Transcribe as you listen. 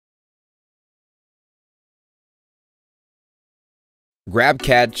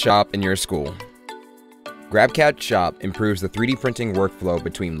GrabCAD Shop in your school. GrabCAD Shop improves the 3D printing workflow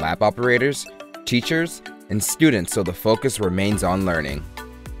between lab operators, teachers, and students so the focus remains on learning.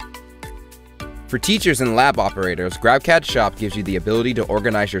 For teachers and lab operators, GrabCAD Shop gives you the ability to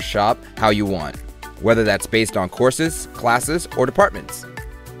organize your shop how you want, whether that's based on courses, classes, or departments.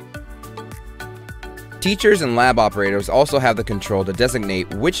 Teachers and lab operators also have the control to designate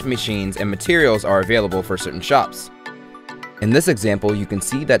which machines and materials are available for certain shops. In this example, you can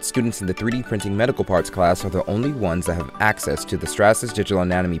see that students in the 3D printing medical parts class are the only ones that have access to the Stratasys Digital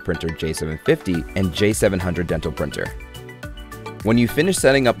Anatomy Printer J750 and J700 dental printer. When you finish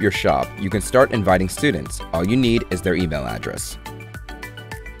setting up your shop, you can start inviting students. All you need is their email address.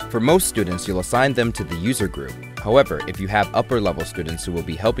 For most students, you'll assign them to the user group. However, if you have upper-level students who will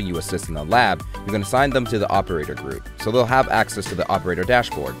be helping you assist in the lab, you can assign them to the operator group, so they'll have access to the operator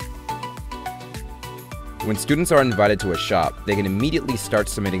dashboard. When students are invited to a shop, they can immediately start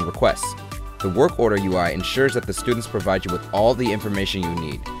submitting requests. The work order UI ensures that the students provide you with all the information you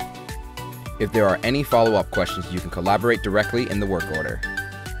need. If there are any follow-up questions, you can collaborate directly in the work order.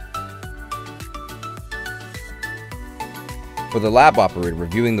 For the lab operator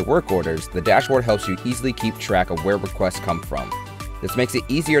reviewing the work orders, the dashboard helps you easily keep track of where requests come from. This makes it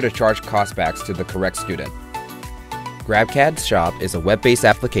easier to charge costbacks to the correct student. GrabCAD Shop is a web-based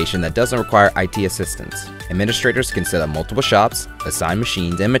application that doesn't require IT assistance. Administrators can set up multiple shops, assign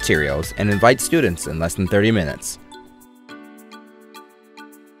machines and materials, and invite students in less than 30 minutes.